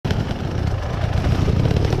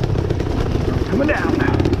Coming down.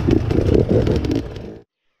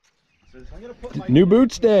 New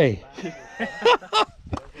boots day.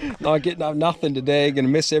 Not getting out nothing today. Gonna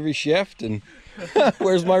miss every shift. And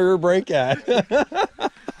where's my rear brake at? Yes,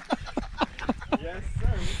 sir.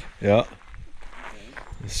 Yeah.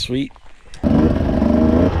 Sweet.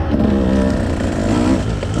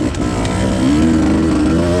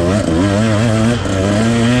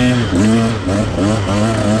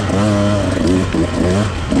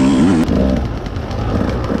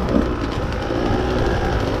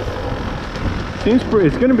 Seems pretty,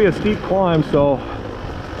 it's going to be a steep climb, so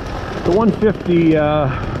the 150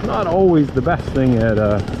 not always the best thing at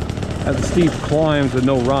the steep climbs with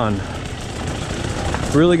no run.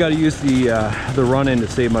 Really got to use the run in to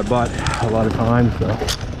save my butt a lot of times. So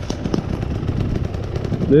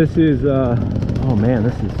this is oh man,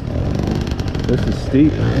 this is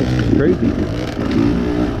steep. This is crazy.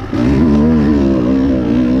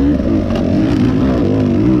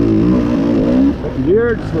 Second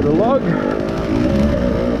gear, just with a lug.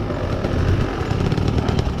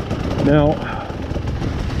 Now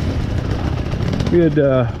we had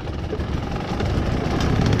I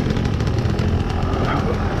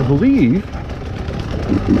believe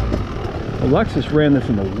Alexis ran this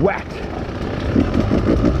in the wet.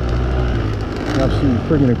 Absolutely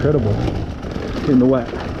friggin' incredible in the wet.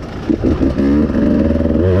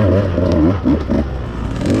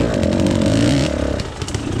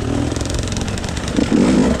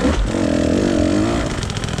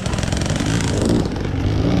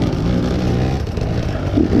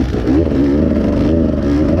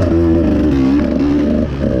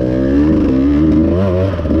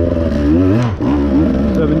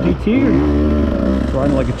 7 GT,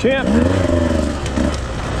 riding like a champ.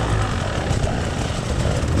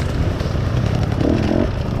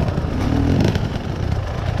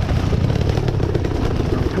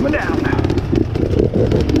 Coming down.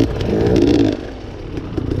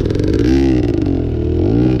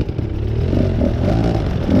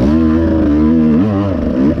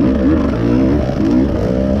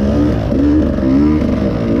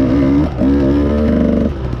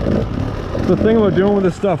 The thing about doing with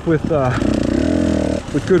this stuff with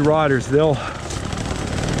good riders, they're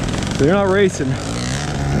not racing.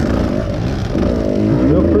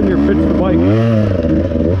 They'll put in your pitch the bike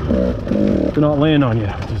to not land on you,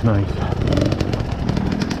 which is nice.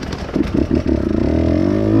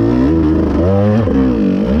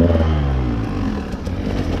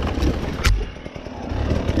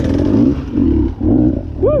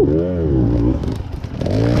 Woo!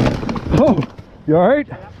 Oh, you all right?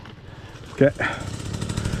 Okay.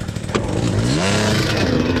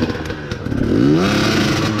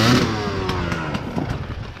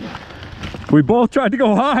 We both tried to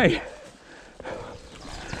go high.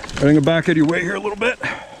 Bring it back out of your way here a little bit.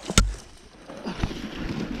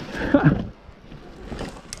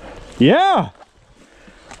 Yeah.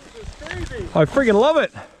 I freaking love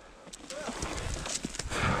it.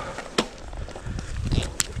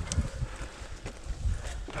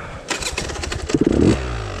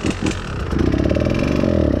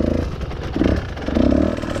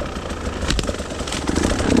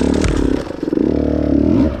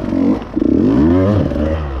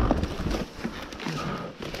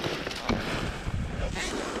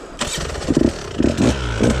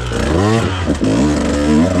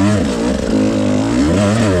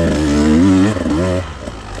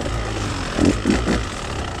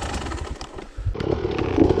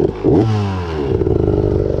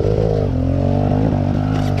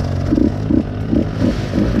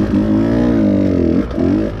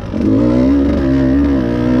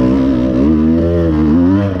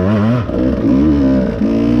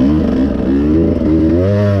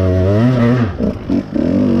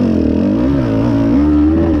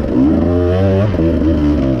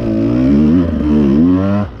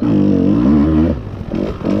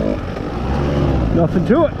 Nothing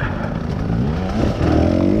to it.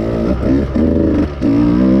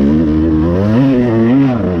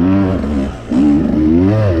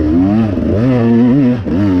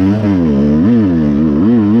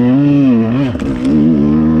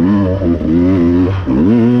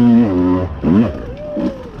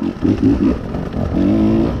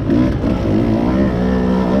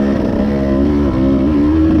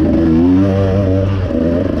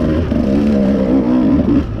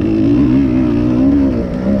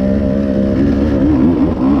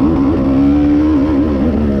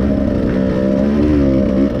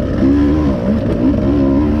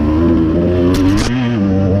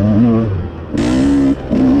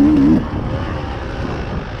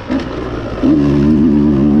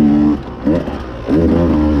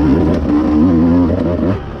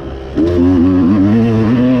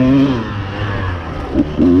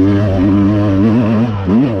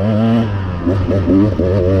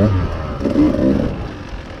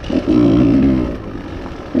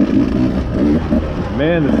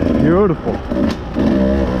 Man, this is beautiful.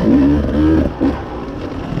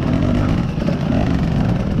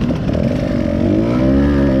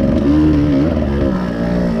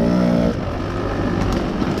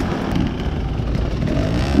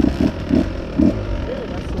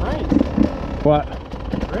 What?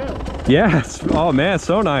 Really? Yes. Oh man,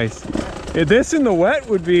 so nice. Yeah, this in the wet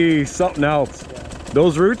would be something else. Yeah.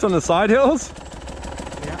 Those roots on the side hills,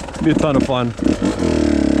 Yeah. be a ton of fun.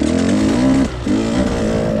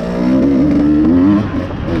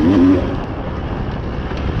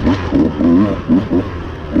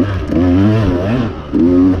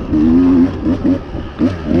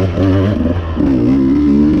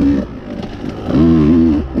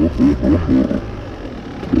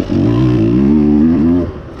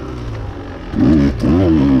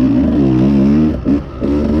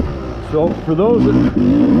 So for those that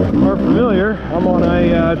are familiar, I'm on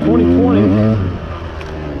a 2020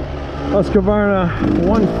 Husqvarna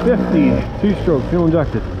 150 two-stroke fuel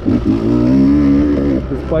injected.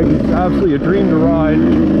 This bike is absolutely a dream to ride.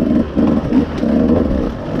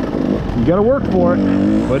 You gotta work for it,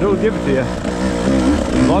 but it'll give it to you.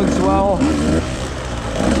 Lugs well.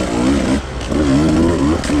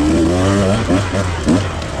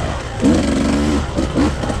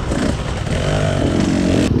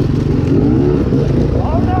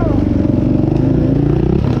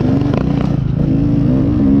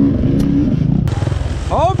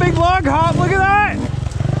 Oh, big log hop, look at that!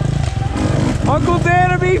 Uncle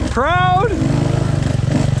Dan will be proud!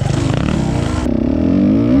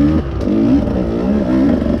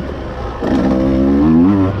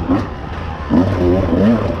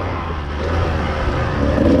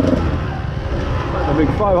 A big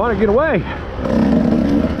 500, get away!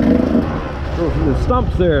 Go through the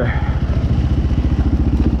stumps there.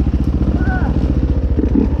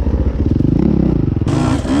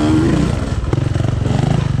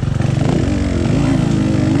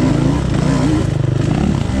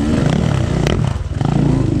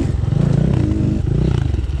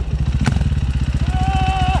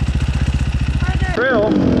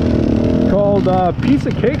 Trail called Piece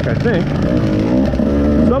of Cake, I think.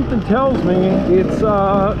 Something tells me it's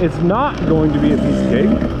not going to be a piece of cake,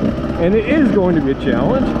 and it is going to be a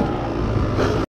challenge.